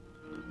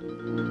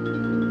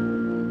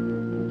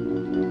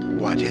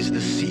What is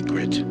the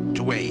secret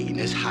Dwayne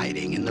is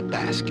hiding in the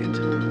basket?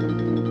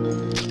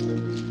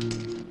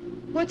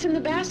 What's in the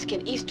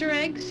basket? Easter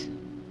eggs?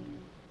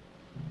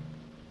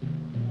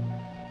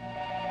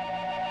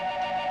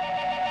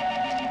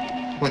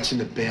 What's in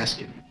the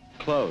basket?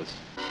 Clothes.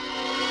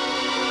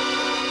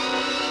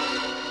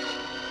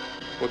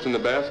 What's in the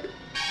basket?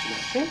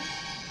 Nothing.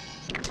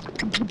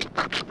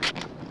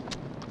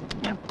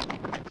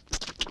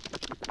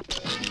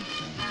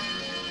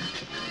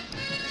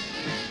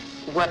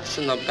 What's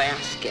in the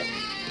basket?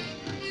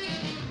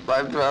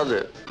 My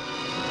brother.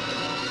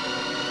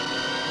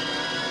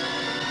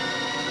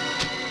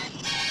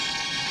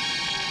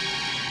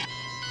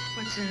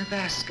 What's in the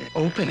basket?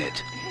 Open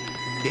it,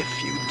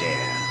 if you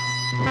dare.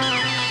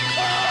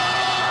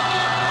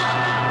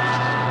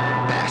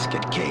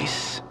 Basket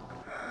case.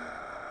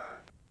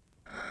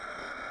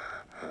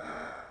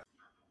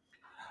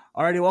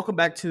 Alrighty, welcome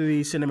back to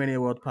the Cinemania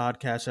World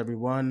Podcast,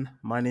 everyone.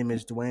 My name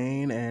is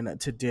Dwayne, and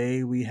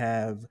today we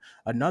have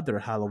another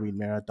Halloween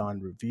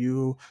marathon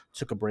review.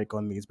 Took a break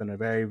on me. It's been a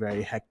very,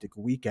 very hectic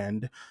week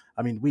and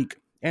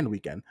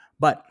weekend.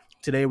 But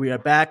today we are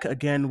back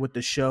again with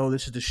the show.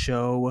 This is the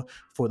show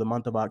for the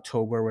month of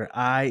October where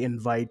I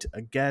invite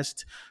a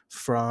guest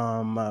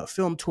from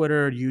film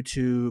Twitter,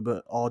 YouTube,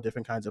 all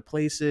different kinds of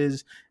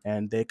places,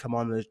 and they come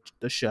on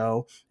the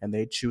show and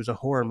they choose a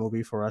horror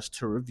movie for us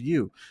to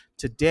review.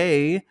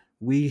 Today,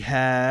 we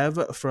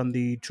have from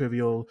the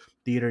Trivial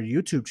Theater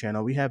YouTube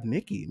channel, we have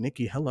Nikki.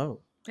 Nikki,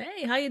 hello.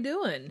 Hey, how you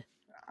doing?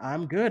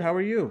 I'm good. How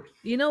are you?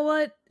 You know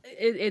what?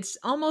 It's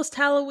almost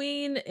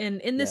Halloween,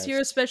 and in this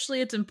year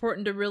especially, it's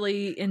important to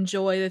really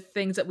enjoy the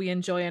things that we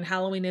enjoy, and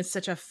Halloween is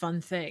such a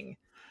fun thing.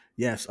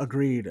 Yes,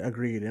 agreed.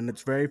 And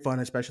it's very fun,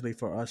 especially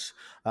for us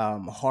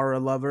horror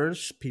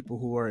lovers, people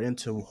who are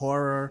into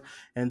horror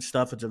and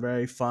stuff. It's a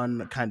very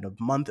fun kind of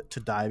month to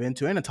dive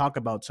into and to talk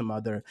about some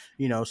other,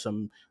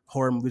 some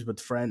horror movies with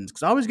friends.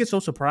 Because I always get so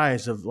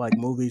surprised of like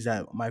movies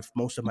that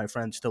most of my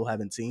friends still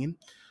haven't seen.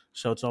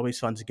 So it's always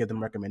fun to give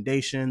them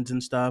recommendations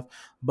and stuff.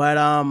 But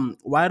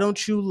why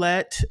don't you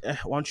let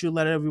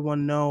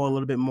everyone know a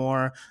little bit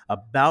more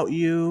about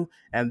you,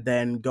 and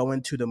then go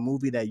into the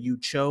movie that you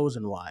chose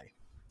and why?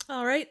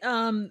 All right.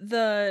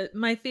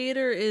 My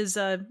theater is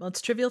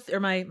it's Trivial or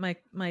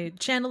my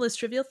channel is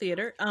Trivial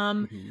Theater.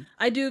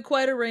 I do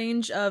quite a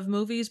range of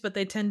movies, but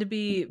they tend to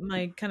be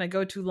my kind of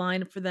go-to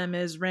line for them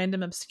is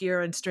random, obscure,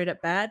 and straight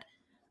up bad.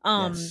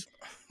 Yes.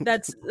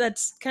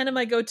 That's kind of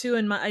my go-to,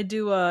 and I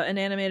do an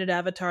animated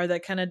avatar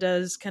that kind of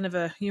does kind of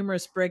a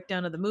humorous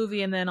breakdown of the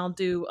movie, and then I'll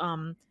do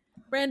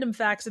random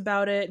facts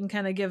about it and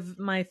kind of give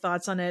my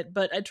thoughts on it.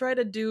 But I try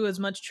to do as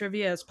much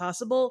trivia as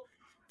possible.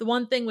 The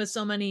one thing with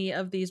so many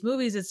of these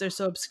movies is they're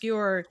so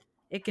obscure,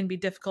 it can be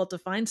difficult to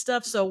find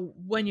stuff. So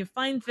when you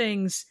find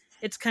things,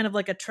 it's kind of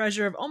like a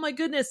treasure of, oh my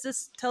goodness,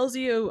 this tells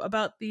you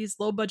about these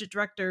low budget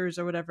directors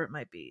or whatever it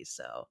might be.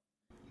 So,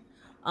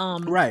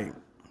 Right.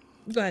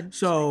 Go ahead.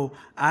 So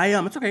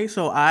it's okay.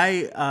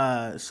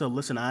 So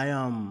listen,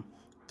 I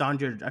found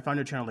your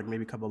channel like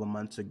maybe a couple of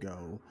months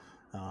ago,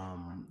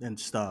 and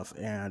stuff,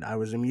 and I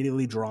was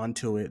immediately drawn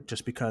to it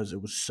just because it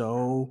was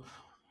so.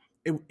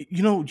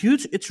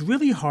 It's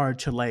really hard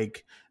to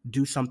like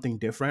do something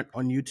different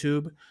on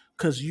YouTube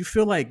because you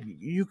feel like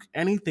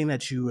anything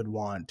that you would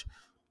want,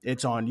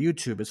 it's on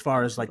YouTube, as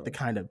far as like the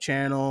kind of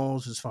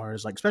channels, as far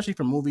as like, especially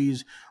for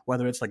movies,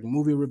 whether it's like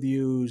movie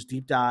reviews,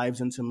 deep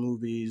dives into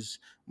movies,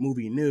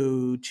 movie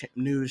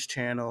news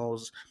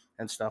channels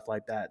and stuff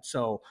like that.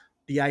 So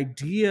the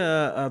idea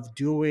of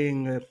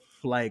doing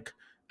like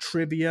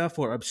trivia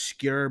for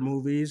obscure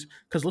movies,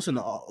 because listen,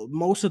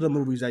 most of the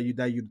movies that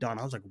you've done,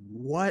 I was like,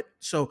 what?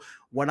 So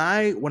when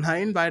I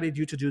invited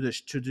you to do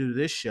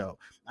this show,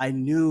 I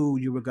knew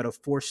you were gonna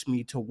force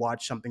me to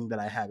watch something that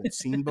I haven't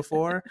seen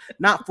before.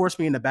 Not force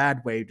me in a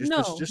bad way,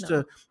 just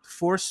to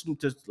force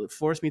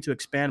me to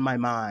expand my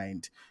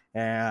mind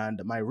and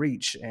my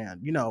reach.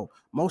 And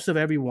most of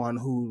everyone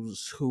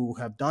who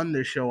have done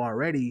this show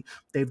already,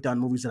 they've done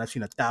movies that I've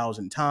seen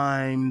 1,000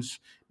 times.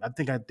 I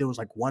think there was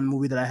like one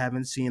movie that I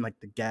haven't seen, like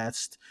The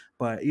Guest,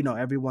 but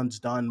everyone's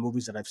done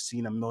movies that I've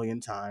seen 1,000,000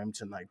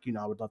 times, and like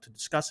I would love to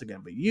discuss again.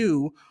 But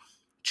you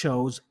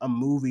chose a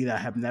movie that I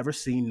have never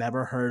seen,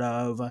 never heard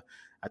of.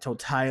 I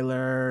told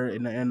Tyler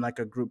in like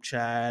a group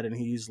chat, and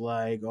he's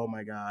like, "Oh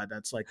my god,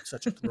 that's like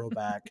such a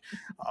throwback."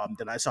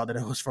 Then I saw that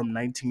it was from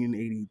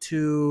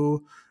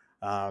 1982.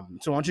 So why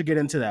don't you get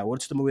into that?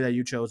 What's the movie that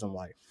you chose and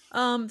why?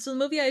 So the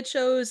movie I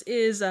chose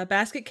is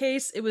Basket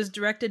Case. It was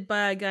directed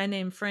by a guy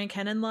named Frank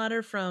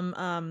Henenlotter from,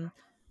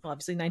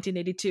 obviously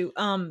 1982.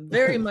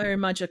 Very, very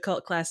much a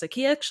cult classic.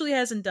 He actually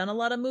hasn't done a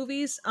lot of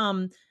movies,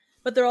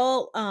 but they're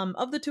all,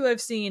 of the two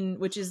I've seen,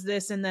 which is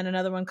this and then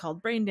another one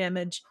called Brain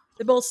Damage.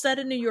 They're both set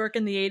in New York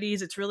in the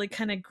 80s. It's really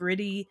kind of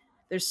gritty.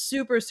 They're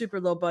super, super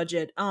low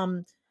budget.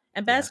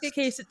 And Basket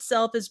Case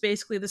itself is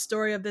basically the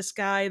story of this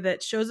guy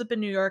that shows up in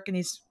New York and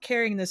he's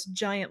carrying this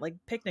giant like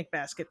picnic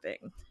basket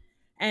thing.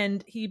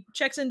 And he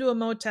checks into a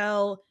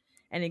motel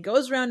and he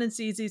goes around and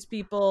sees these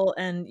people.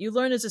 And you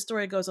learn as the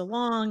story goes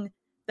along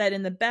that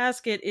in the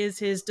basket is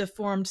his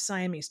deformed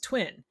Siamese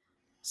twin.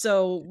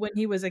 So when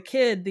he was a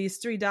kid, these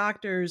 3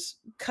 doctors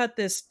cut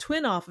this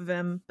twin off of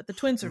him, but the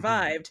twin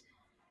survived,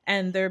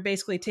 and they're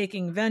basically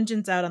taking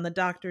vengeance out on the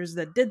doctors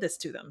that did this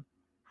to them.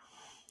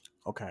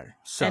 Okay, And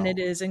so it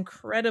is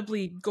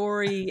incredibly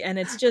gory, and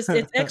it's just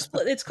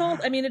it's called,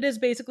 I mean, it is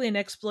basically an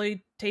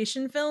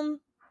exploitation film,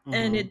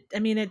 and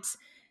it's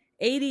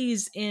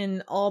 80s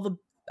in all the,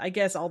 I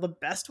guess, all the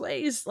best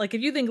ways. Like, if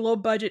you think low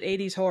budget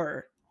 80s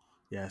horror,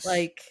 yes,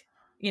 like,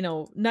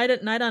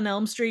 Night on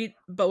Elm Street,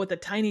 but with a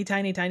tiny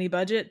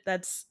budget,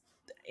 that's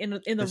in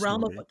the This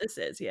realm movie. of what this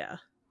is. Yeah.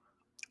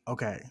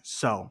 Okay,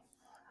 so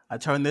I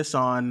turned this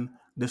on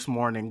this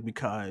morning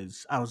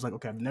because I was like,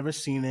 okay, I've never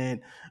seen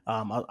it.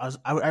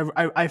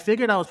 I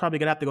figured I was probably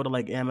gonna have to go to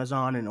like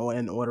Amazon and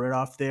order it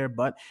off there,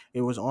 but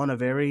it was on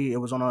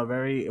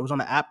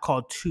an app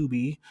called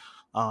Tubi.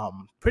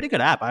 Pretty good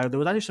app. There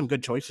was actually some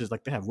good choices.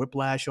 Like they have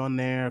Whiplash on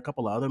there, a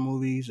couple of other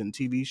movies and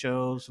TV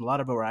shows, a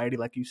lot of variety,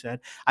 like you said.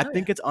 I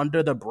think it's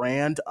under the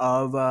brand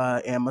of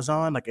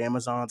Amazon, like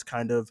Amazon's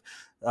kind of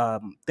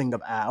thing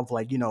of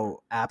like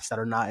apps that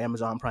are not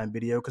Amazon Prime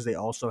Video, because they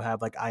also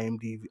have like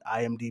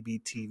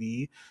IMDb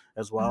TV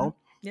as well.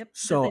 Yep.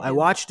 So I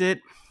watched it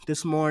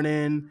this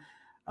morning.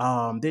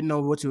 Didn't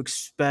know what to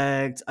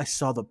expect. I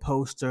saw the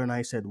poster and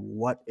I said,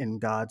 "What in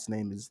God's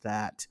name is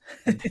that?"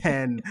 And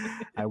then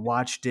I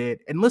watched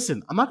it. And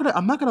listen, I'm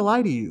not gonna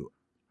lie to you.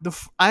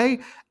 I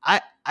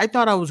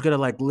thought I was gonna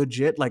like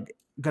legit like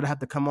gonna have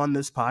to come on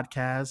this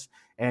podcast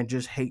and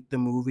just hate the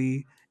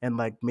movie and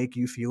like make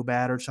you feel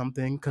bad or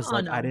something because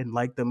I didn't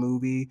like the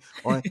movie.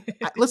 Or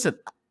listen,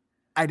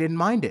 I didn't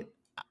mind it.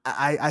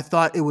 I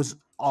thought it was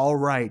all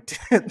right.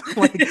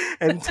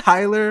 And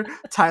Tyler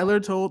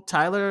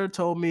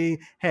told me,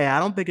 "Hey, I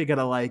don't think you're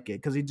gonna like it,"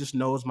 because he just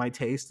knows my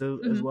taste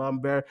as well.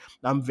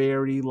 I'm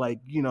very like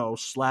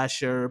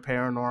slasher,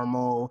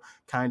 paranormal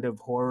kind of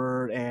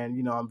horror,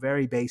 and I'm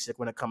very basic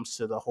when it comes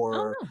to the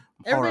horror. Oh, no.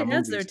 Everybody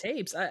has movies. their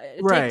tapes.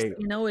 Right.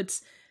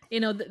 It's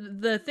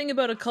the thing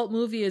about a cult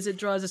movie is it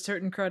draws a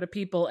certain crowd of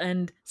people,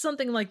 and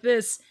something like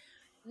this,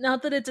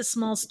 not that it's a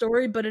small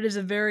story, but it is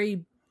a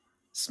very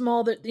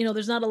small, that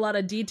there's not a lot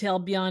of detail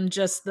beyond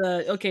just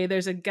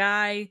there's a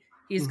guy,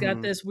 he's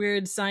got this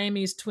weird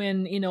Siamese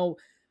twin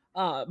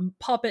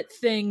puppet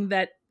thing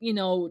that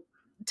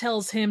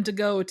tells him to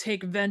go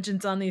take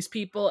vengeance on these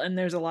people, and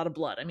there's a lot of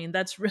blood. I mean,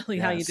 that's really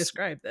how you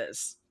describe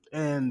this.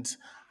 And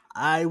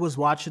I was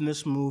watching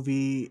this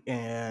movie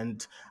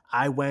and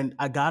I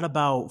got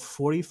about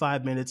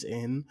 45 minutes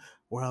in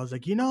where I was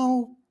like,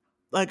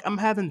 like I'm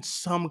having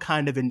some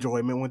kind of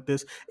enjoyment with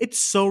this. It's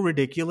so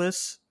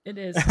ridiculous. It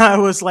is. I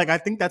was like, I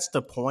think that's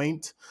the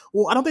point.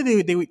 Well, I don't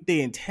think they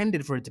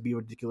intended for it to be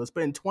ridiculous,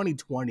 but in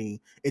 2020,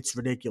 it's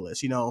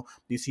ridiculous. You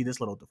see this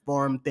little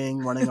deformed thing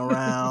running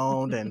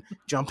around and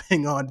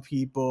jumping on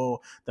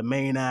people. The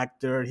main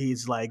actor,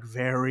 he's like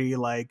very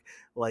like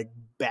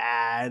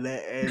bad,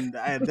 and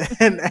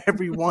then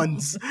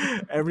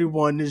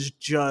everyone is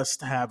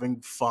just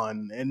having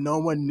fun, and no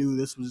one knew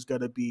this was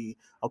gonna be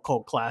a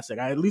cult classic.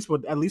 At least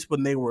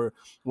when they were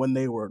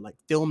like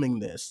filming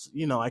this,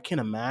 I can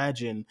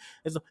imagine.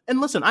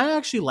 And listen, I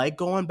actually like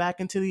going back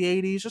into the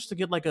 80s just to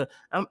get like and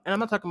I'm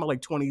not talking about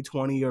like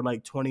 2020 or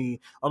like 20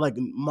 or like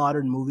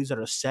modern movies that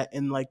are set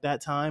in like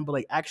that time, but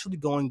like actually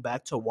going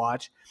back to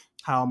watch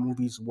how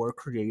movies were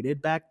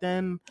created back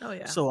then. Oh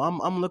yeah. So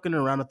I'm looking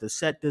around at the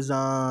set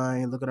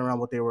design, looking around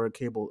what they were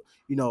able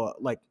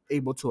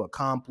to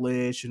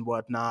accomplish and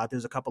whatnot.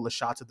 There's a couple of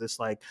shots of this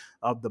like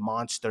of the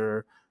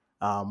monster.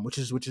 Which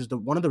is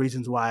one of the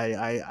reasons why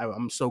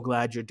I'm so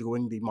glad you're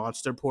doing the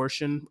monster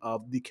portion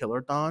of the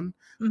Killer-thon,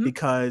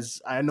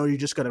 because I know you're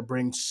just gonna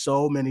bring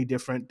so many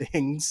different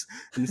things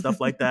and stuff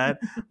like that.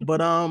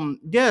 But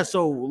yeah,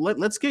 so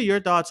let's get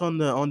your thoughts on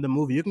the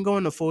movie. You can go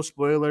into full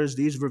spoilers.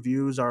 These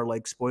reviews are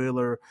like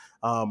spoiler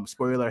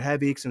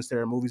heavy since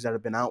there are movies that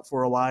have been out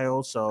for a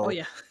while. So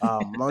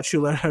why don't you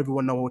let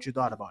everyone know what you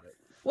thought about it?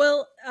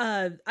 Well,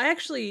 I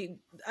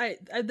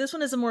this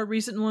one is a more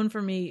recent one for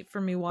me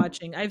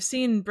watching. I've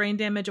seen Brain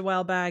Damage a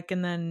while back,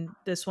 and then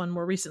this one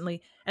more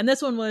recently. And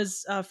this one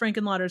was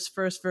Frankenlauter's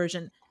first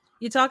version.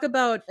 You talk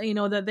about,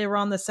 that they were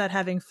on the set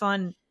having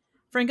fun.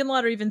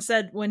 Frankenlauter even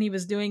said when he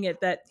was doing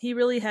it that he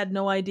really had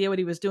no idea what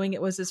he was doing.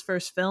 It was his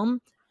first film,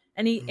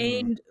 and he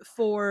aimed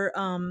for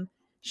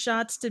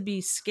shots to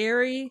be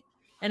scary.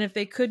 And if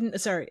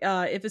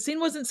if a scene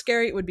wasn't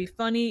scary, it would be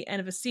funny. And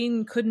if a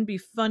scene couldn't be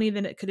funny,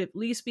 then it could at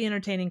least be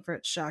entertaining for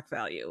its shock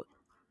value.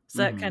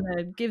 So that kind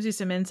of gives you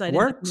some insight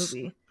into the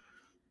movie.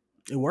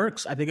 It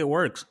works. I think it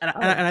works. And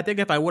I think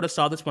if I would have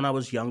saw this when I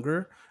was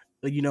younger,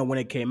 like, when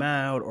it came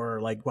out,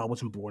 or like, well, I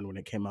wasn't born when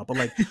it came out, but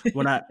like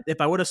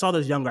if I would have saw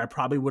this younger, I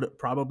probably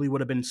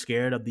would have been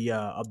scared of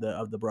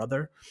the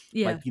brother.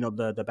 Yeah. Like,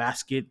 the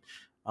basket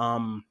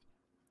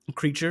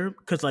creature.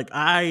 Cause like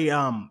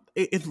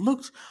it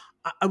looked,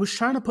 I was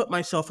trying to put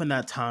myself in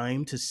that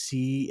time to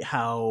see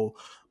how,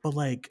 but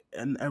like,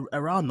 and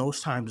around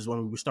those times is when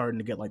we were starting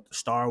to get like the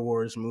Star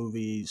Wars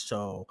movies.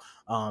 So,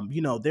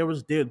 there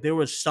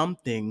was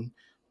something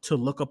to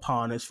look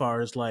upon as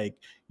far as like,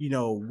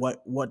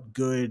 what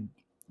good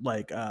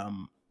like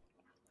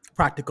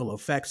practical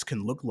effects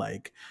can look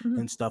like Mhm.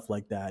 and stuff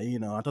like that.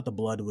 I thought the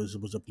blood was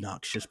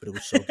obnoxious, but it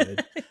was so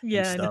good and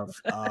Yeah, I know.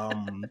 stuff.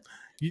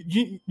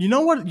 You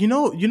know what? You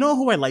know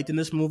who I liked in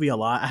this movie a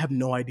lot. I have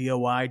no idea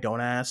why.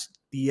 Don't ask.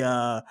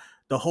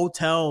 The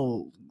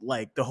hotel,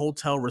 like the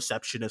hotel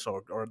receptionist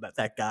or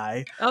that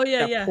guy, Oh yeah,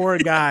 that yeah. poor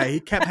guy. He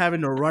kept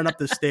having to run up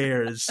the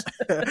stairs.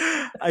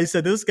 I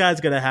said, this guy's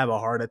gonna have a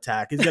heart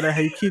attack. He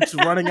keeps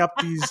running up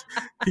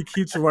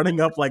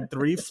like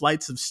 3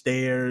 flights of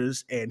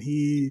stairs, and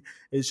he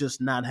is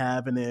just not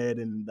having it.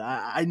 And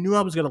I knew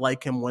I was gonna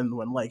like him when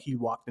like he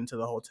walked into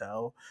the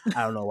hotel.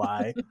 I don't know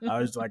why. I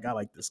was like, I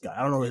like this guy.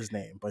 I don't know his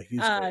name, but he's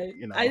great.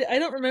 I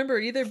don't remember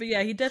either, but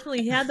yeah, he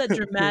had that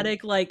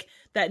dramatic, like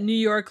that New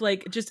York,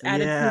 like just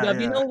attitude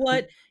of, you know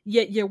what?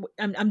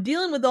 I'm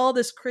dealing with all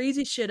this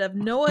crazy shit. I have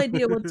no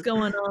idea what's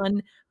going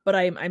on, but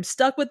I'm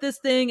stuck with this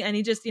thing. And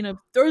he just,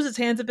 throws his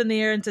hands up in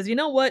the air and says, you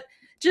know what?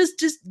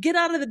 Just get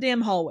out of the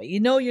damn hallway.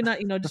 You're not,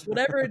 just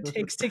whatever it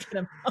takes to get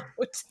him out.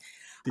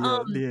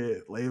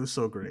 It was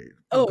so great.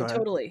 Oh,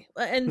 totally.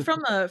 And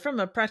from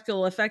a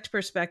practical effect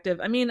perspective,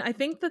 I mean, I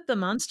think that the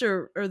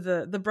monster or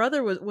the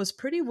brother was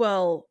pretty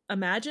well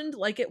imagined.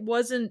 Like it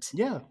wasn't.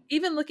 Yeah.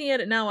 Even looking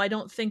at it now, I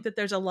don't think that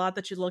there's a lot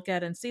that you look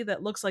at and see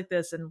that looks like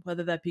this, and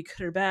whether that be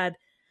good or bad.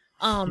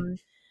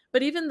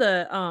 But even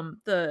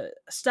the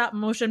stop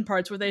motion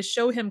parts where they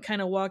show him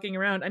kind of walking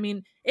around, I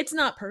mean, it's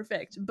not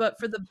perfect, but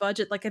for the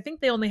budget, like I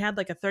think they only had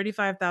like a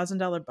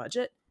 $35,000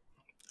 budget.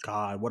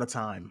 God, what a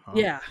time. Huh?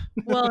 Yeah.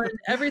 Well, and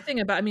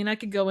everything about, I mean, I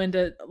could go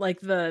into like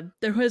there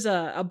was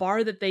a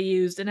bar that they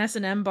used, an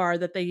S&M bar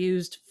that they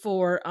used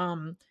for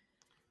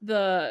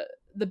the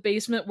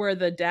basement where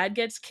the dad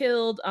gets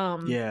killed.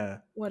 Yeah.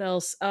 What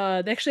else?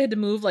 They actually had to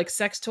move like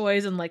sex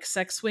toys and like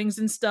sex swings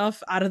and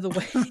stuff out of the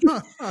way.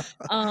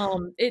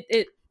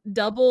 It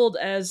doubled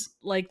as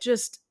like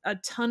just a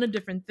ton of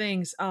different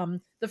things.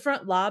 The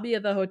front lobby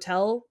of the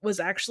hotel was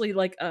actually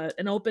like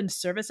an open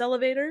service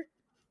elevator.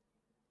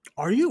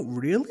 Are you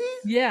really?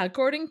 Yeah,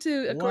 according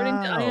to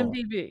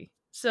IMDb.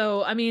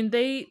 So I mean,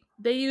 they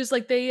use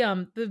like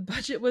the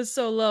budget was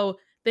so low.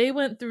 They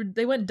went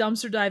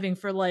dumpster diving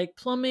for like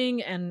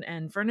plumbing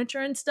and furniture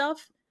and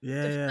stuff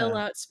to fill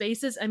out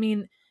spaces. I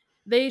mean,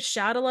 they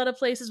shot a lot of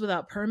places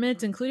without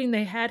permits, including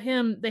they had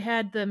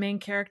the main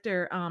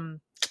character,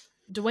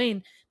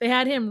 Dwayne. They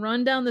had him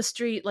run down the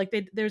street. Like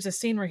there's a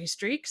scene where he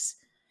streaks.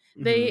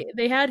 They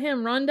had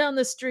him run down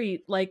the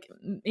street like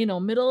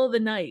middle of the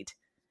night,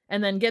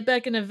 and then get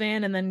back in a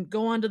van and then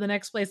go on to the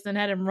next place, then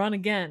had him run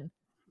again.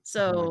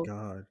 So oh my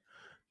God.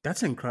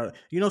 That's incredible.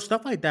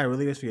 Stuff like that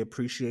really makes me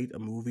appreciate a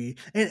movie.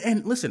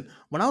 And listen,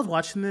 when I was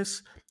watching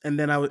this, and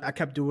then I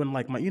kept doing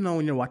like my,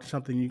 when you're watching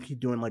something, you keep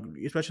doing like,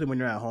 especially when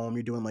you're at home,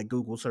 you're doing like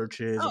Google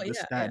searches,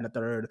 and the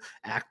third,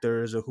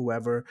 actors or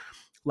whoever.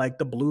 Like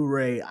the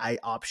Blu-ray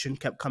option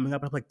kept coming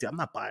up. I'm like, I'm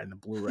not buying the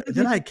Blu-ray. And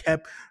then I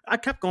kept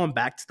going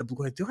back to the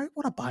Blu-ray. Do I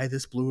want to buy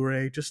this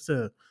Blu-ray just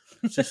to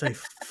say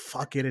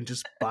fuck it and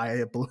just buy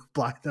the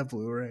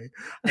Blu-ray?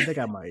 I think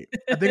I might.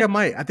 I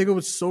think it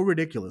was so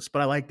ridiculous,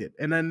 but I liked it.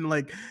 And then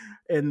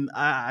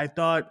I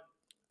thought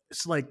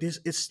it's like this.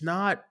 It's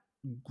not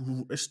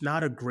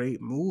a great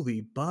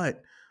movie,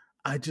 but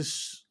I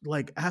just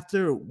like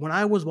after when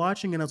I was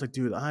watching it, I was like,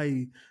 dude,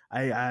 I'm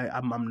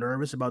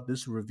nervous about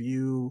this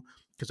review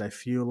because I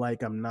feel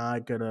like I'm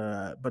not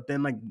gonna. But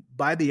then like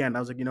by the end, I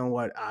was like, you know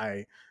what,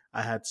 I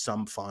had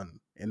some fun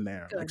in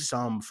there, good. Like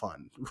some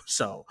fun.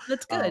 So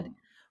that's good.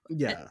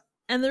 Yeah.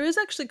 And there is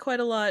actually quite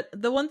a lot.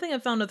 The one thing I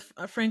found with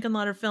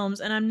Frankenlotter films,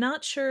 and I'm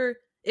not sure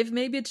if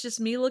maybe it's just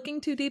me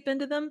looking too deep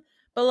into them,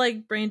 but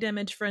like Brain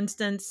Damage, for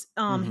instance,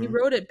 he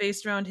wrote it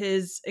based around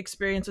his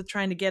experience with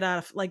trying to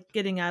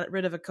getting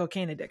rid of a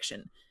cocaine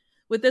addiction.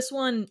 With this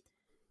one,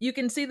 you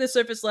can see the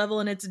surface level,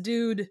 and it's a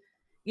dude,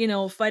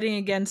 fighting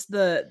against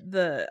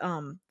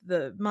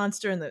the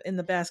monster in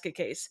the basket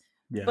case.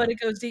 Yeah. But it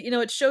goes deep,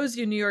 it shows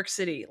you New York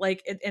City,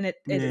 like,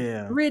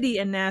 it's gritty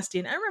and nasty.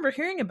 And I remember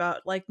hearing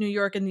about like New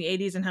York in the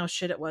 80s and how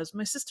shit it was.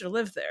 My sister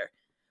lived there.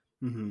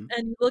 And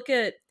you look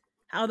at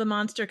how the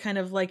monster kind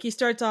of like, he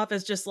starts off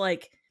as just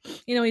like,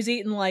 he's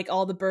eating like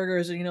all the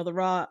burgers or,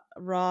 the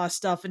raw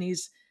stuff. And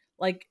he's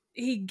like,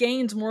 he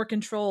gains more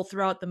control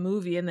throughout the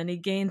movie. And then he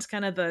gains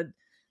kind of the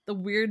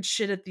weird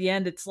shit at the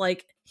end. It's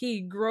like he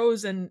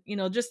grows and,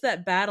 just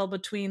that battle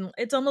between,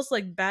 it's almost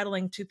like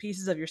battling two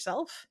pieces of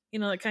yourself,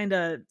 that kind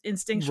of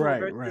instinctual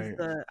versus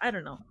the, I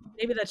don't know.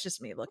 Maybe that's just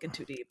me looking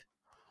too deep.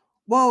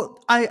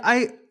 Well,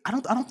 I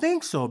don't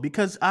think so,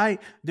 because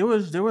there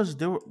was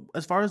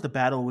as far as the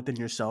battle within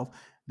yourself,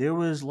 there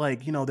was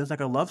like, there's like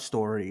a love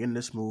story in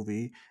this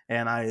movie,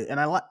 and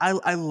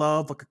I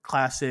love like a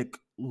classic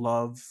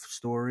love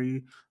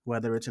story,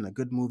 whether it's in a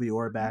good movie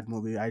or a bad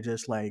movie. I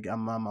just like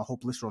I'm a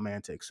hopeless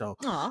romantic. So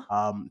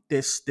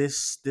this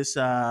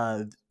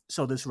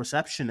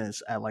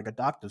receptionist at like a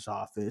doctor's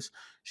office,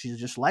 she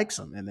just likes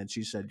him, and then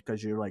she said,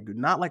 because you're like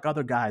not like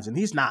other guys, and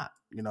he's not.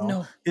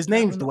 No, his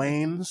name's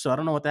Dwayne, so I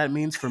don't know what that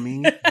means for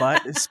me,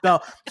 but it's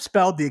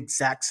spelled the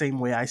exact same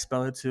way I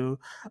spell it too,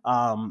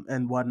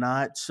 and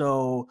whatnot.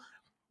 So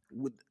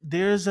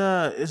there's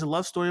a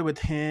love story with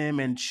him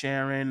and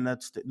Sharon.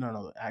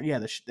 Yeah,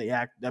 the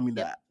act. I mean,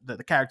 Yep.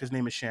 the character's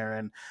name is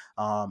Sharon,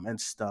 and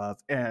stuff.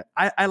 And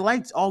I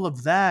liked all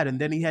of that. And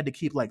then he had to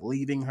keep like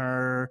leaving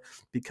her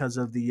because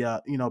of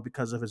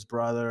because of his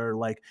brother.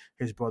 Like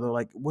his brother,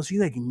 like was he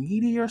like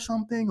needy or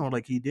something, or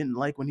like he didn't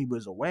like when he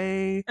was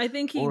away, I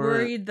think he or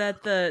worried that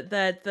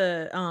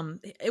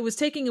it was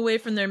taking away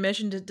from their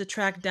mission to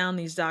track down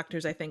these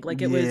doctors. I think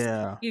like it was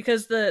yeah.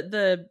 because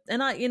the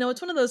and I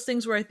it's one of those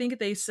things where I think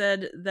they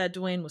said that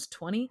Dwayne was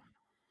 20,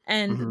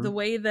 and Mhm. the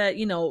way that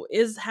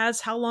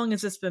how long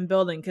has this been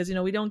building? Because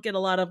we don't get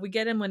we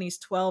get him when he's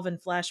 12 in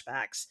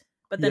flashbacks,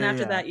 but then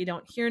after Yeah. that you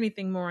don't hear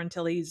anything more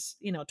until he's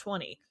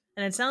 20,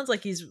 and it sounds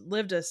like he's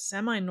lived a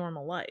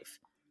semi-normal life.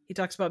 He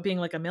talks about being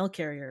like a mail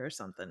carrier or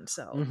something.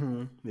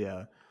 So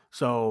Yeah.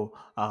 So,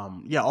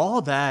 yeah, all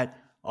of that,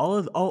 all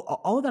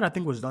of that, I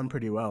think was done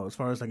pretty well as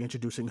far as like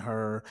introducing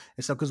her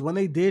and stuff. Because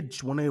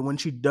when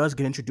she does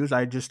get introduced,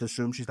 I just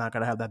assume she's not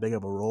gonna have that big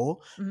of a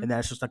role, Mhm. and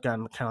that's just like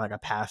kind of like a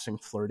passing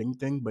flirting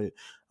thing. But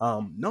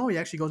no, he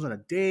actually goes on a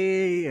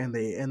date, and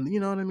you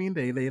know what I mean.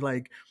 They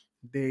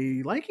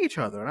like each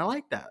other, and I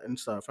like that and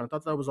stuff. And I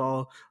thought that was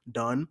all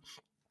done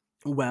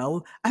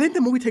well. I think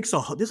the movie takes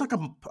there's like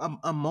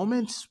a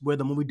moment where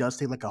the movie does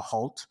take like a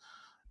halt.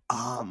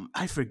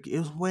 I forget.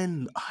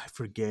 I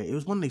forget. It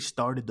was when they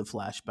started the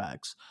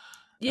flashbacks,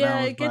 and I yeah,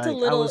 was it gets a I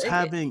little was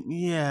having,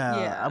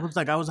 yeah, yeah.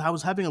 I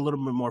was having a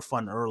little bit more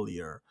fun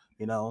earlier,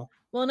 you know.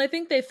 Well, and I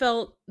think they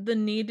felt the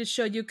need to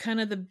show you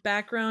kind of the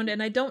background.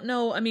 And I don't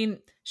know, I mean,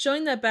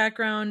 showing that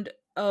background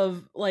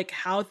of like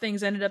how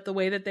things ended up the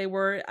way that they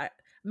were,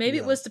 maybe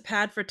it Yeah, was to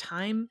pad for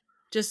time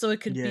just so it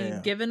could be yeah,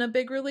 given a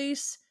big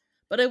release.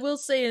 But I will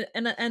say,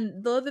 and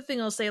the other thing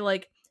I'll say,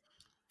 like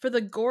for the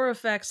gore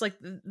effects, like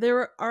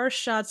there are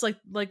shots like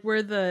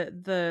where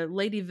the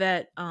lady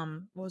vet,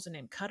 what was her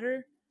name,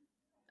 Cutter,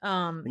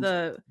 I think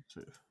so.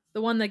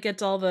 the one that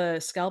gets all the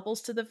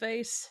scalpels to the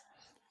face.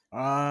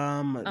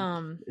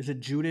 Um, is it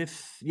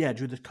Judith? Yeah,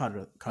 Judith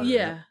Cutter. Cutter. Yep.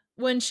 Yeah.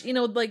 When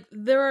like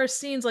there are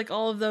scenes like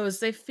all of those,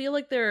 they feel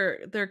like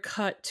they're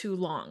cut too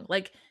long.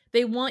 Like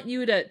they want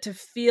you to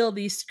feel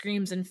these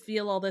screams and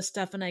feel all this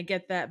stuff, and I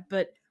get that,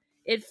 but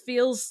it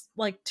feels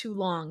like too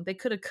long. They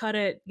could have cut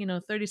it,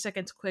 30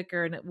 seconds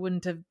quicker, and it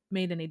wouldn't have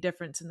made any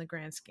difference in the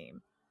grand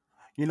scheme.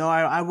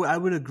 I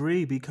would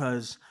agree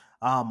because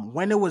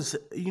when it was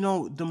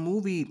the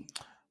movie,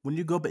 when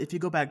you go if you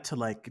go back to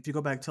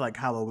like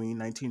Halloween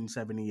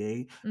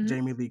 1978, Hmm.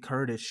 Jamie Lee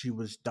Curtis, she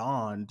was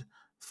donned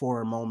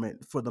for a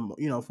moment for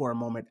a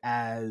moment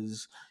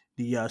as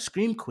the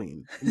Scream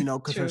Queen,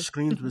 because her True.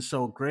 screams was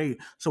so great.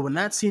 So when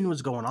that scene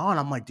was going on,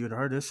 I'm like, dude,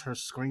 her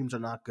screams are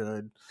not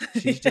good.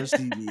 She's just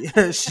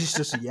she's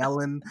just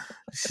yelling.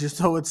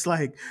 So it's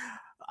like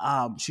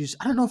she's,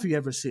 I don't know if you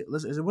ever see it.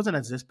 Listen, it wasn't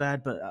as this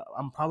bad, but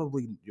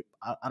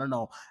I don't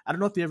know. I don't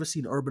know if you ever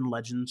seen Urban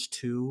Legends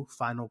 2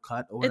 Final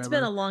Cut or It's been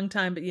a whatever. long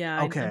time, but yeah,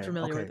 I'm Okay,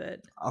 familiar okay, with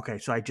it. okay.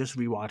 So I just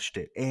rewatched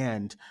it,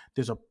 and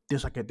there's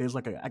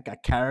like a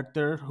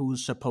character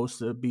who's supposed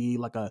to be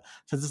like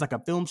since it's like a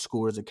film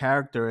school, there's a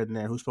character in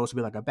there who's supposed to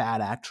be like a bad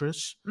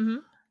actress, Hmm.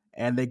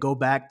 and they go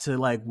back to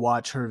like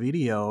watch her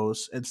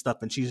videos and stuff,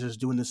 and she's just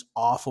doing this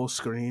awful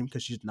scream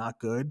because she's not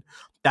good.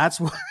 That's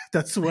what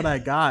that's what I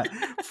got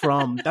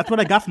from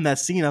that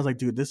scene. I was like,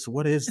 dude,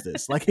 what is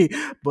this? Like,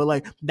 but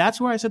like that's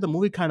where I said the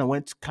movie kind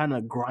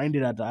of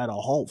grinded at a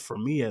halt for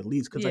me, at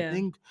least, because I Yeah.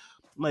 think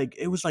like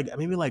it was like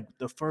maybe like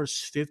the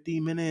first 50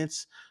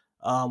 minutes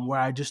where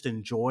I just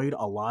enjoyed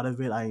a lot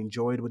of it. I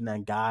enjoyed when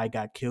that guy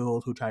got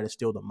killed who tried to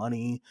steal the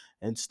money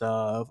and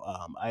stuff.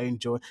 I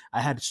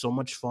had so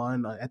much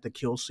fun at the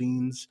kill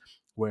scenes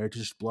where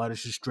just blood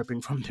is just dripping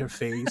from their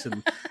face,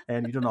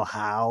 and you don't know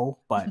how,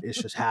 but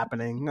it's just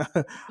happening.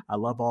 I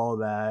love all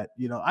that.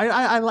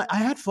 I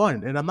had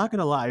fun, and I'm not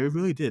gonna lie, I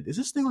really did. Is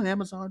this thing on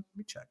Amazon? Let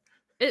me check.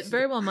 It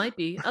very well might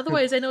be.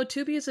 Otherwise, I know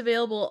Tubi is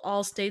available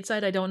all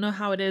stateside. I don't know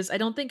how it is. I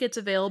don't think it's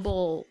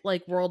available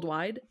like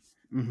worldwide,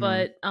 Mm-hmm.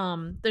 but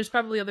there's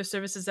probably other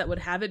services that would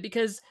have it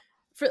because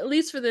for at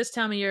least for this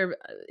time of year,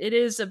 it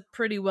is a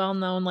pretty well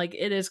known, like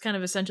it is kind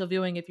of essential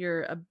viewing if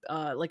you're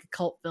a like a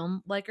cult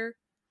film liker.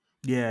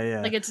 Yeah,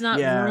 yeah, Like it's not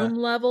yeah. room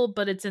level,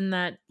 but it's in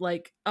that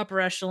like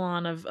upper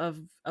echelon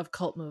of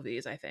cult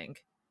movies, I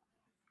think.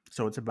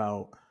 So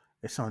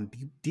it's on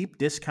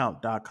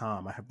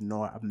deepdiscount.com.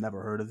 I've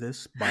never heard of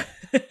this, but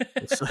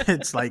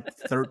it's like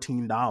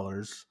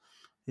 $13.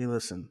 Hey,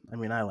 listen, I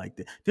mean, I liked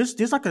it. There's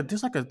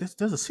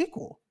a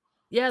sequel.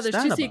 Yeah, What's there's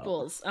that two about?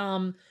 sequels.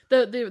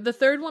 The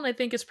third one I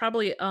think is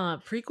probably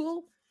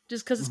prequel,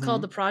 just because it's called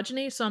Mm-hmm. The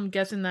Progeny. So I'm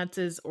guessing that's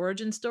his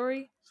origin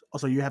story.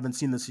 Also, you haven't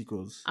seen the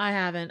sequels. I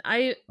haven't.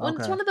 It's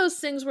Okay. one of those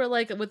things where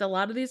like with a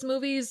lot of these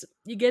movies,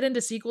 you get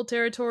into sequel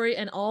territory,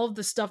 and all of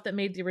the stuff that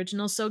made the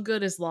original so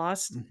good is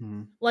lost.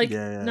 Mm-hmm. Like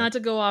Yeah, yeah. not to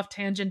go off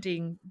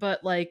tangenting,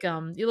 but like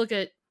you look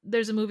at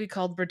there's a movie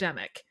called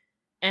Birdemic,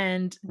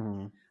 and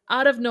Mm-hmm.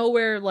 out of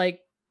nowhere like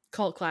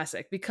cult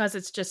classic because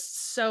it's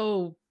just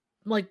so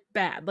like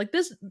bad. Like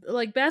this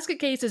like Basket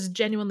Case is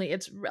genuinely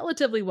it's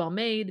relatively well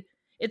made.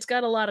 It's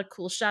got a lot of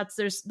cool shots.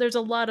 There's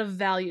a lot of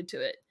value to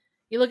it.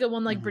 You look at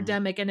one like Mhm.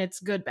 Birdemic, and it's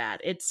good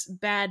bad. It's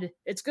bad.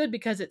 It's good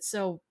because it's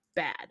so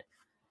bad.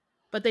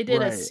 But they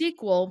did a Right.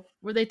 sequel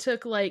where they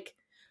took like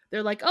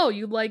they're like, oh,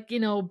 you like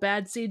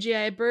bad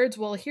CGI birds?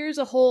 Well, here's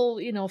a whole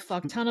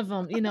fuck ton of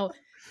them.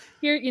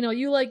 Here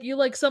you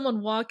like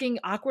someone walking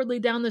awkwardly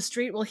down the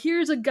street. Well,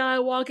 here's a guy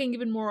walking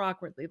even more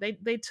awkwardly.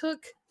 They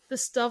took the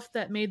stuff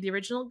that made the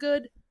original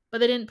good, but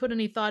they didn't put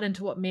any thought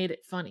into what made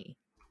it funny.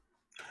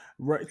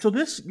 Right. So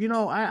this,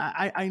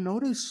 I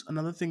noticed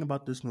another thing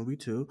about this movie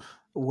too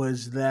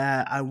was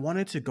that I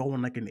wanted to go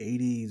on like an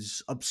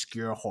 '80s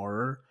obscure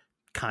horror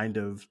kind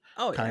of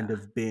Oh yeah.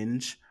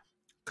 binge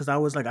because I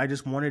was like I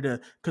just wanted to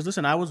because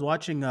listen I was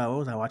watching what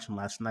was I watching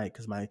last night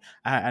because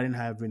I didn't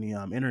have any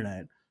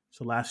internet,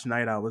 so last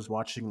night I was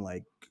watching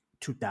like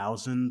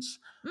 2000s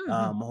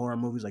Mhm. horror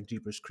movies like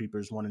Jeepers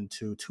Creepers 1 and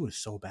 2. 2 is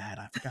so bad,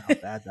 I forgot how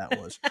bad that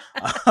was.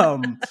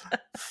 um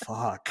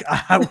Fuck.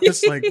 I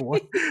was like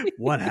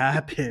what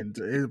happened?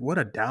 What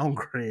a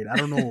downgrade. I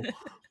don't know.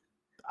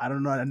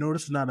 I know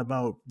this is not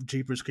about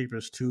Jeepers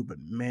Creepers 2, but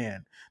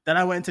man. Then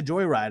I went into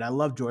Joyride. I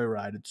love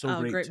Joyride. It's so Oh,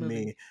 great great to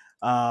movie. me.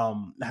 I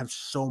have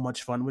so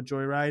much fun with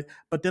Joyride.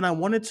 But then I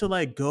wanted to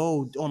like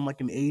go on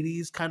like an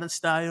 80s kind of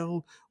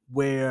style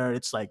where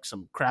it's like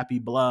some crappy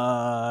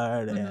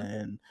blood Mhm.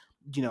 and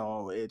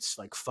it's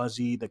like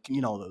fuzzy. The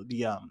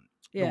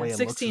Yeah, way it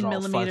looks is 16 all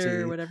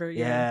millimeter or fuzzy. whatever.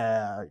 Yeah.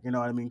 Yeah, you know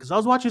what I mean? Because I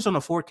was watching this on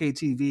a 4K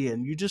TV,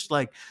 and you just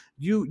like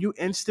you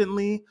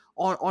instantly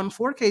on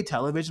 4K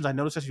televisions. I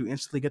noticed that you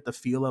instantly get the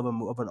feel of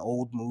of an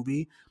old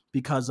movie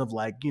because of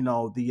like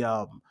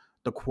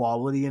the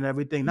quality and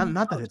everything. Not Mhm.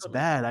 not Oh, that it's totally.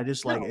 bad. I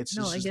just like No, it's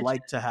no, I just get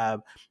like to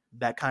have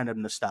that kind of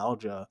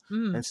nostalgia you.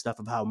 Mm. and stuff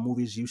of how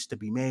movies used to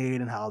be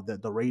made and how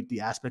the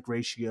aspect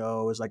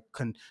ratio is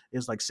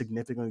like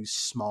significantly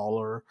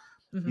smaller.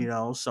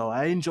 Mhm. So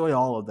I enjoy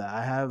all of that.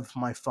 I have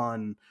my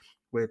fun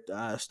with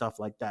stuff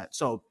like that.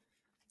 So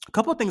a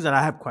couple of things that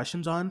I have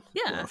questions on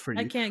Yeah, for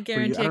I you. can't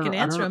For you, guarantee I can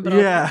I don't answer know. them, but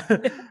I'll try.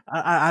 Yeah,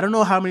 I don't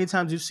know how many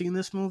times you've seen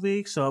this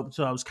movie, so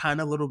I was kind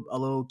of a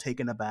little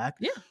taken aback.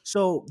 Yeah.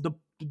 So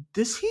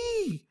does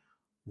he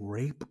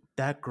rape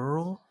that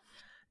girl?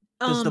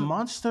 Does the Um,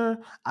 monster?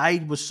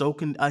 I was so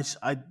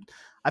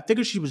I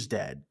figured she was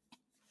dead,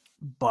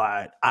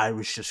 but I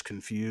was just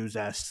confused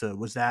as to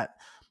was that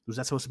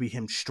supposed to be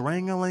him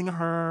strangling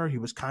her? He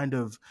was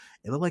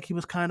it looked like he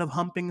was kind of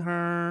humping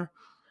her.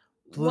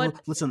 what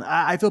Listen,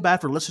 I feel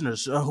bad for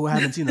listeners who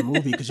haven't seen the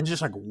movie because you're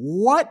just like,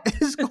 what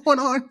is going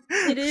on?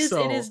 it is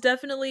So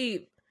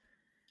definitely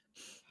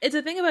it's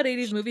a thing about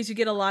 80s movies. You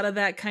get a lot of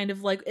that kind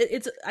of like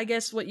it's I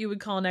guess what you would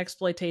call an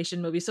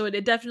exploitation movie. So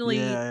it definitely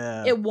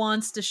yeah, it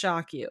wants to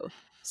shock you.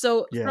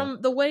 So yeah,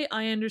 from the way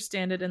I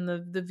understand it and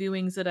the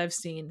viewings that I've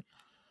seen,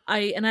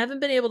 I haven't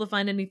been able to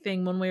find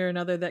anything one way or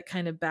another that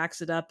kind of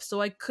backs it up.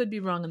 So I could be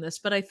wrong on this,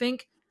 but I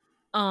think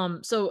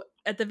so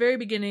at the very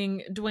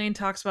beginning, Dwayne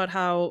talks about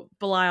how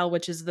Belial,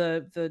 which is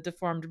the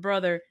deformed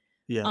brother,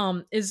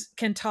 yeah, is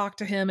can talk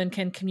to him and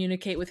can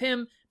communicate with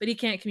him, but he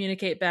can't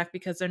communicate back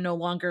because they're no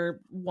longer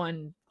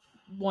one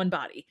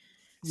body.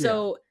 yeah.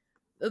 So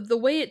the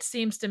way it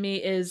seems to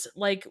me is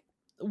like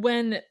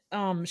when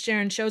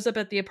Sharon shows up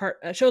at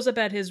shows up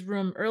at his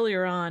room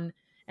earlier on,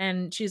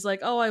 and she's like,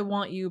 "Oh, I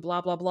want you,"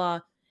 blah blah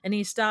blah, and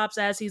he stops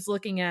as he's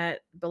looking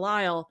at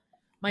Belial.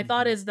 My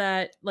thought Mhm, is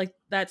that like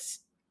that's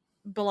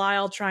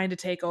Belial trying to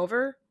take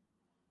over,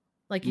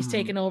 like he's mhm.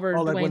 taken over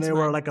Oh, like when Dwayne's they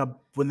were mind.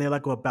 when they're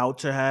like about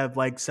to have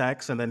like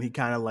sex, and then he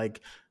kind of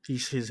like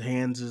his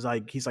hands is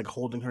like he's like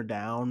holding her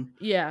down.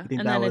 Yeah, I think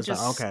and that then it was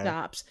just okay.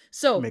 stops.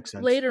 So Makes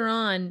sense. later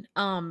on,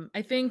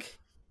 I think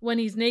when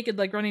he's naked,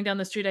 like running down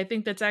the street, I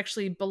think that's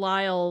actually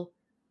Belial,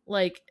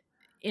 like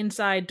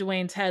inside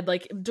Dwayne's head.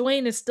 Like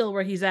Dwayne is still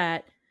where he's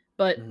at,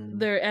 but Mhm.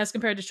 they're as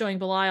compared to showing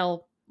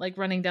Belial like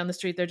running down the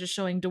street, they're just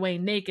showing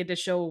Dwayne naked to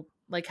show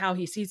like how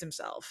he sees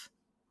himself.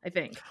 I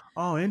think.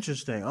 Oh,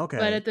 interesting. But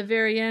Okay. at the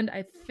very end,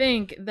 I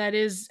think that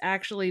is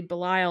actually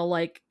Belial.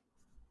 Like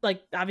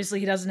obviously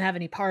he doesn't have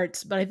any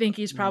parts, but I think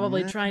he's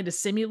probably Yeah. trying to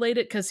simulate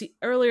it because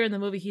earlier in the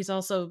movie he's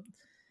also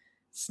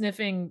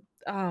sniffing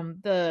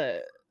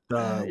the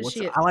The is what's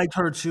she I liked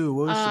her too.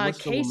 What's the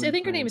Casey? I woman's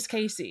think her name name? is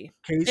Casey.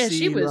 Yeah,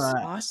 she Casey. was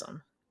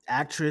awesome.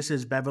 Actress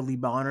is Beverly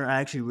Bonner. I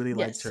actually really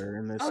liked Yes. her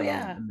in Oh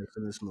yeah.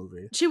 this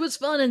movie. She was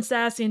fun and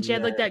sassy, and she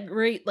had Yeah. like that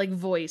great like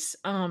voice.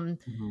 Mhm.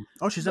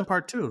 Oh, she's in But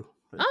part 2.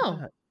 Look at oh,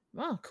 that.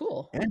 wow,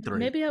 cool. And 3.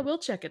 Maybe I will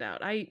check it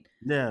out.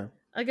 Yeah.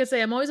 Like I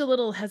say, I'm always a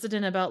little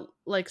hesitant about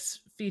like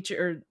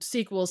feature or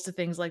sequels to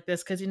things like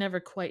this because you never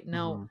quite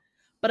know. Mhm.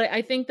 But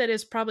I think that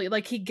is probably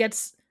like he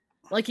gets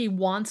like he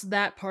wants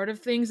that part of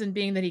things, and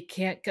being that he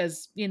can't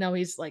because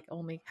he's like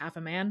only half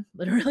a man,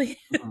 literally.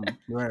 Mhm.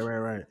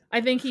 Right. I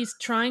think he's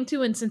trying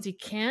to, and since he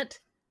can't,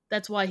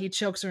 that's why he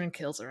chokes her and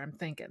kills her. I'm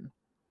thinking.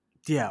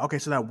 Yeah, okay,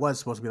 so that was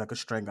supposed to be like a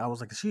strangle. I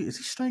was like, is he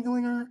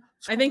strangling her?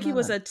 What's I think he going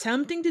was on?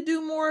 attempting to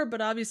do more,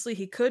 but obviously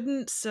he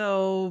couldn't.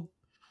 So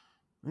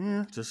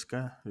Yeah, just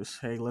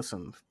hey,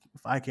 listen,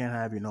 if I can't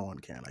have you, no one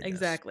can, I guess.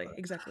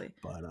 exactly.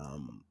 But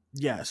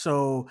yeah,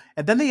 so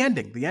and then the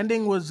ending. The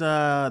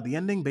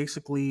ending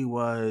basically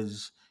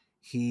was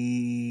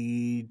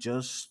he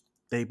just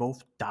they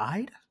both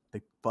died.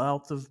 They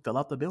fell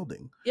out the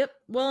building. Yep.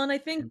 Well, and I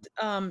think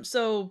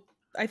so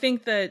I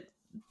think that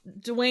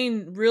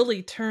Dwayne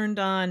really turned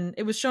on,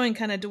 it was showing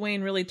kind of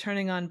Dwayne really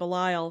turning on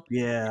Belial.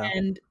 Yeah.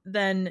 And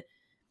then,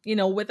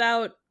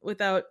 without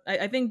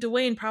I think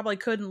Dwayne probably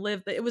couldn't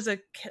live. It was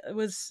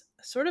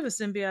sort of a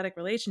symbiotic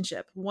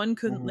relationship. One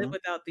couldn't live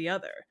without the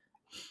other.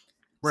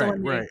 Right,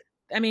 So right.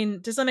 I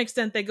mean, to some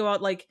extent they go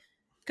out like,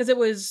 because it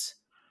was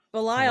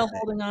Belial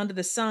holding on to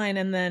the sign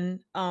and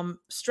then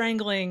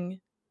strangling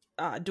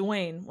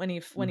Dwayne when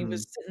he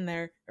was sitting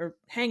there or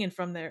hanging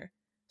from there.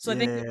 So I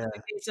think it was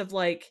a case of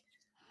like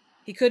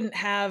he couldn't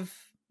have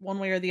one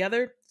way or the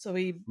other, so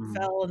he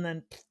fell and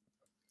then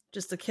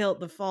just to kill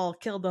the fall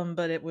killed them.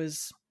 But it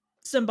was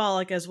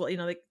symbolic as well,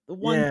 like the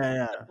one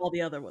while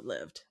the other would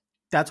lived.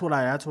 That's what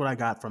I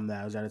got from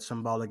that, is that it's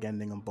symbolic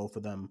ending on both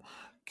of them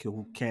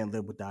who can't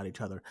live without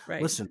each other.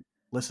 Right. Listen.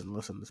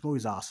 This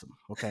movie's awesome.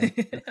 Okay,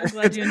 I'm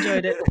glad you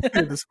enjoyed it.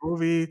 This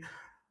movie,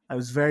 I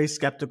was very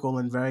skeptical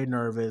and very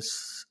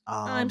nervous.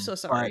 I'm so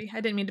sorry.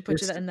 I didn't mean to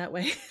put you in that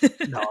way.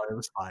 No, it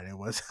was fine. I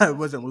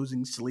wasn't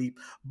losing sleep,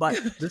 but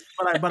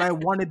I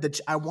wanted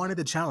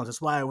the challenge. That's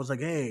why I was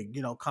like, hey,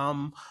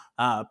 come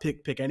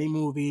pick any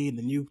movie. And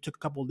then you took a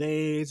couple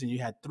days and you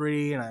had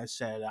 3, and I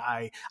said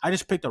I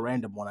just picked a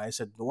random one. I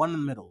said the one in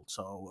the middle,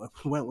 so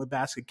we went with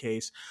Basket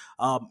Case.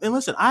 And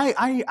listen,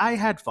 I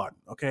had fun.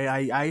 Okay,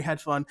 I had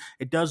fun.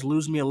 It does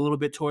lose me a little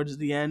bit towards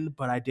the end,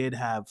 but I did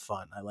have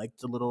fun. I liked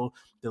the little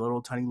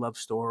tiny love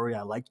story.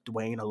 I liked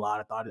Dwayne a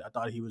lot. I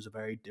thought he was a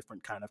very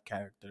different kind of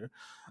character.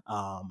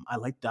 I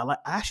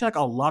actually like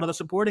a lot of the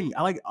supporting.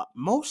 I like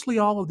mostly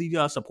all of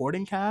the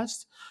supporting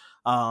cast.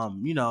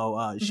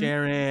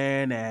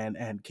 Sharon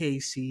and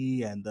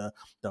Casey and the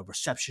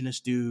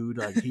receptionist dude.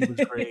 Like, he was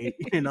great.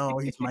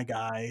 He's my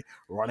guy,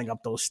 running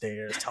up those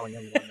stairs, telling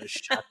everyone to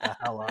shut the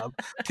hell up.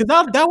 Because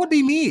that would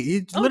be me.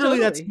 Literally, totally.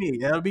 That's me.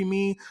 That would be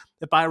me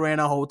if I ran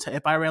a hotel.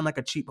 If I ran like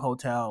a cheap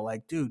hotel,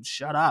 like, dude,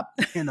 shut up.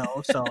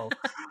 So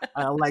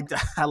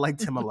I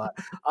liked him a lot.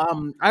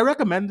 I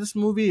recommend this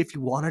movie if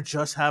you want to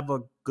just have a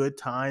good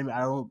time.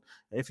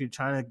 If you're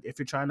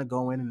trying to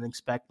go in and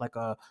expect like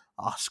a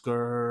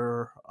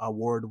Oscar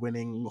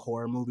award-winning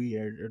horror movie,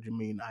 or do you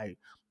mean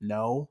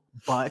no?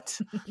 But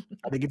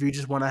I think if you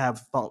just want to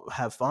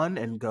have fun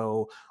and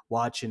go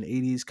watch an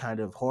 80s kind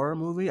of horror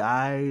movie,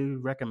 I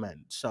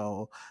recommend.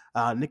 So,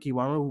 Nikki,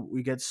 why don't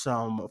we get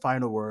some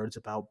final words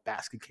about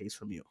Basket Case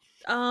from you?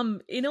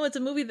 It's a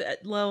movie that,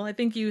 I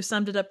think you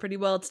summed it up pretty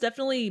well. It's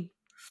definitely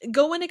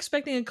go in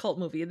expecting a cult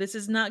movie. This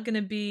is not going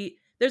to be.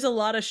 There's a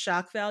lot of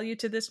shock value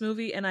to this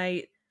movie, and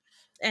I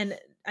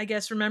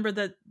guess remember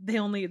that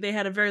they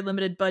had a very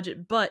limited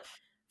budget, but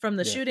from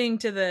the shooting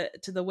to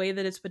the way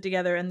that it's put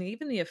together and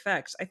even the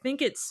effects, I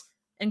think it's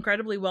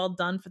incredibly well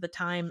done for the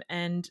time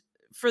and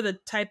for the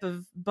type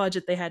of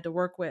budget they had to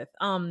work with.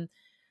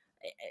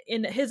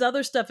 In his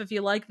other stuff, if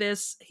you like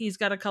this, he's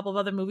got a couple of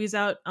other movies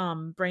out.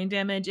 Brain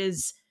Damage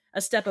is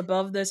a step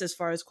above this as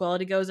far as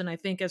quality goes, and I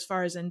think as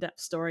far as in-depth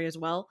story as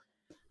well.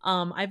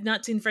 I've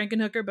not seen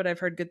Frankenhooker, but I've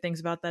heard good things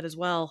about that as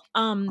well.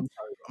 I'm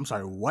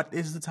sorry, what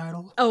is the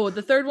title? Oh,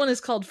 the third one is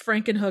called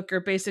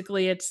Frankenhooker.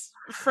 Basically, it's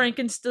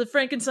the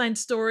Frankenstein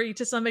story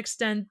to some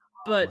extent,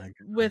 but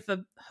with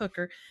a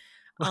hooker.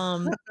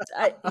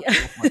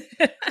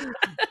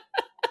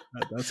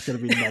 That's gonna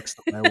be next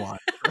on my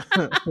watch.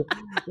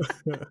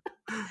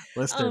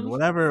 Listen,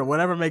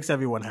 whatever makes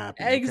everyone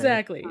happy. Okay?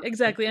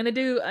 Exactly. And I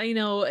do,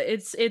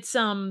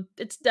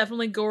 it's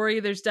definitely gory.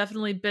 There's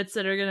definitely bits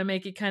that are gonna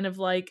make you kind of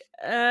like,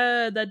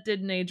 that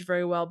didn't age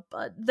very well.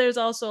 But there's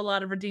also a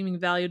lot of redeeming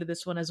value to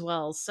this one as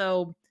well.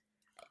 So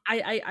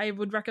I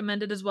would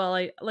recommend it as well.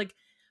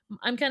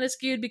 I'm kind of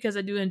skewed because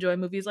I do enjoy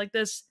movies like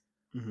this,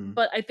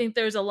 but I think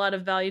there's a lot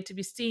of value to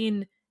be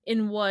seen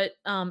in what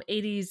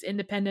 80s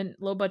independent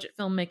low budget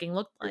filmmaking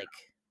looked like.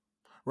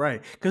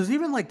 Right, because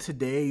even like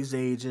today's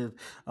age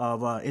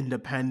of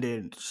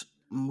independent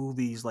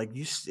movies, like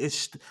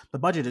the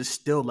budget is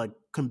still like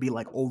can be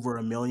like over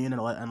 $1 million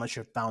unless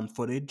you're found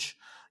footage.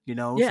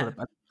 So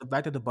the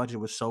fact that the budget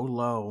was so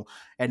low,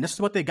 and this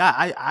is what they got,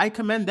 I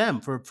commend them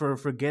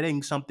for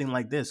getting something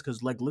like this,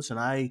 because like, listen,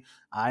 I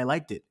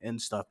liked it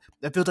and stuff.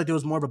 It feels like there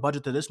was more of a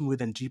budget to this movie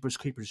than Jeepers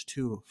Creepers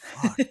 2.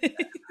 Fuck.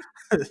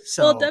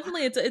 So, well,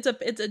 definitely,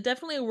 it's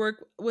definitely a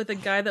work with a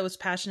guy that was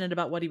passionate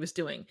about what he was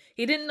doing.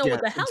 He didn't know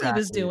what the hell he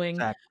was doing,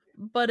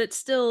 but it's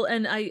still,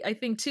 and I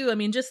think too, I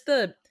mean, just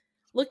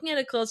looking at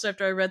it closer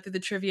after I read through the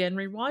trivia and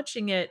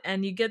rewatching it,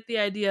 and you get the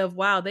idea of,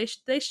 wow, they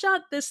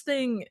shot this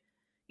thing,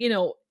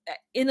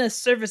 in a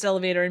service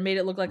elevator and made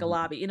it look like a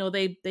lobby.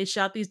 They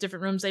shot these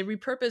different rooms. They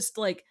repurposed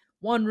like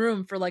one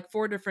room for like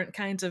 4 different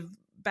kinds of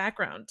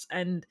backgrounds,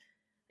 and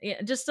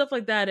just stuff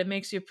like that. It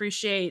makes you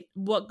appreciate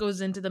what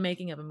goes into the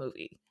making of a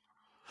movie.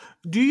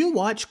 Do you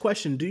watch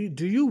question?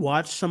 Do you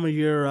watch some of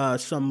your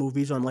some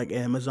movies on like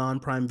Amazon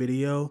Prime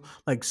Video,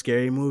 like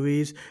scary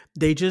movies?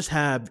 They just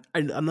have.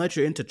 I'm not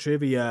sure into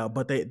trivia,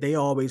 but they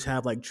always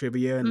have like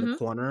trivia in the Hmm.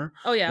 corner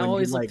Oh yeah, I when you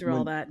always look like through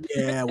all when that.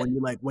 yeah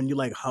when you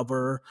like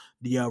hover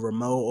the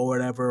remote or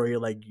whatever, or you're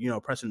like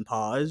pressing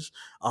pause.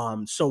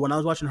 So when I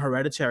was watching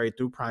Hereditary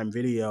through Prime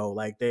Video,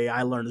 like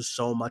I learned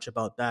so much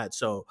about that.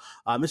 So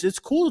it's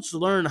cool to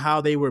learn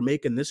how they were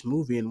making this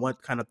movie and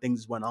what kind of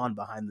things went on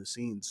behind the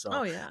scenes. So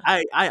Oh yeah,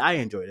 I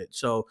enjoyed it.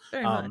 So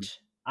very um, much.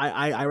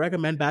 I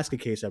recommend Basket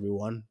Case,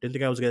 everyone. Didn't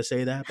think I was gonna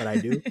say that, but I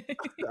do.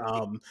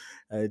 Um,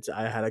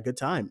 I had a good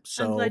time. I'm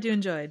So glad you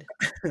enjoyed.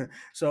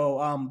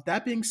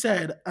 that being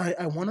said,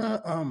 I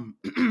wanna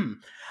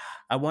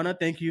I wanna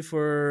thank you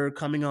for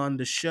coming on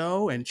the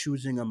show and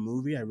choosing a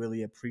movie. I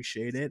really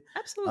appreciate it.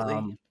 Absolutely.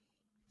 Um,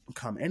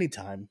 come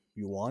anytime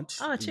you want.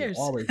 Oh, You're cheers.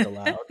 always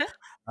allowed.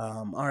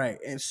 All right,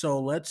 and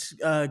so let's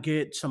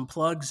get some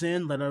plugs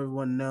in. Let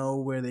everyone know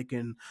where they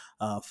can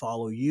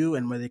follow you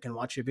and where they can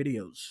watch your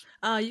videos.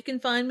 You can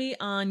find me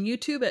on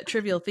YouTube at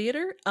Trivial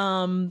Theater.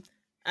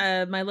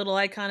 My little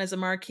icon is a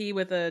marquee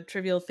with a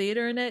Trivial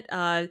Theater in it.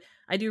 I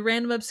do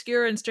random,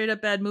 obscure, and straight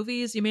up bad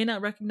movies. You may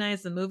not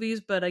recognize the movies,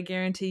 but I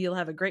guarantee you'll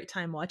have a great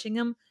time watching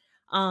them.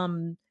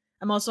 I'm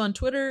also on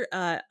Twitter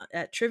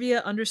at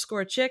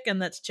trivia_chick,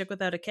 and that's chick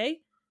without a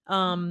K.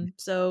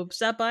 So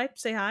stop by,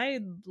 say hi.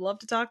 Love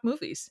to talk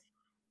movies.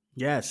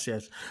 Yes,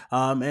 yes.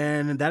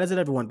 And that is it,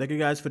 everyone. Thank you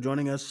guys for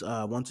joining us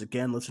once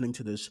again, listening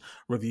to this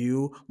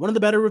review. One of the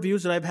better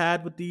reviews that I've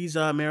had with these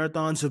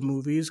marathons of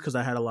movies, because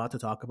I had a lot to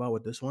talk about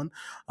with this one.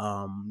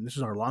 This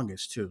is our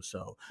longest, too.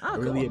 So I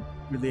really,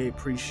 really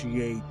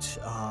appreciate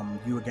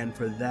you again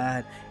for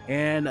that.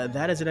 And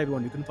that is it,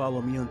 everyone. You can follow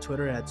me on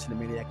Twitter at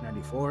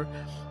Cinemaniac94,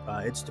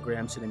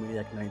 Instagram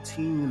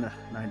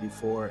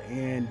Cinemaniac1994,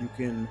 and you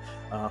can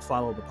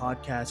follow the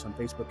podcast on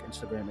Facebook,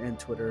 Instagram, and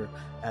Twitter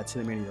at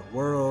Cinemania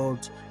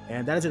World.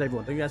 And that is it,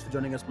 everyone. Thank you guys for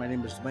joining us. My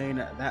name is Dwayne.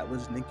 That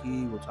was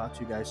Nikki. We'll talk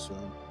to you guys soon.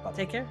 Bye.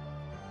 Take care.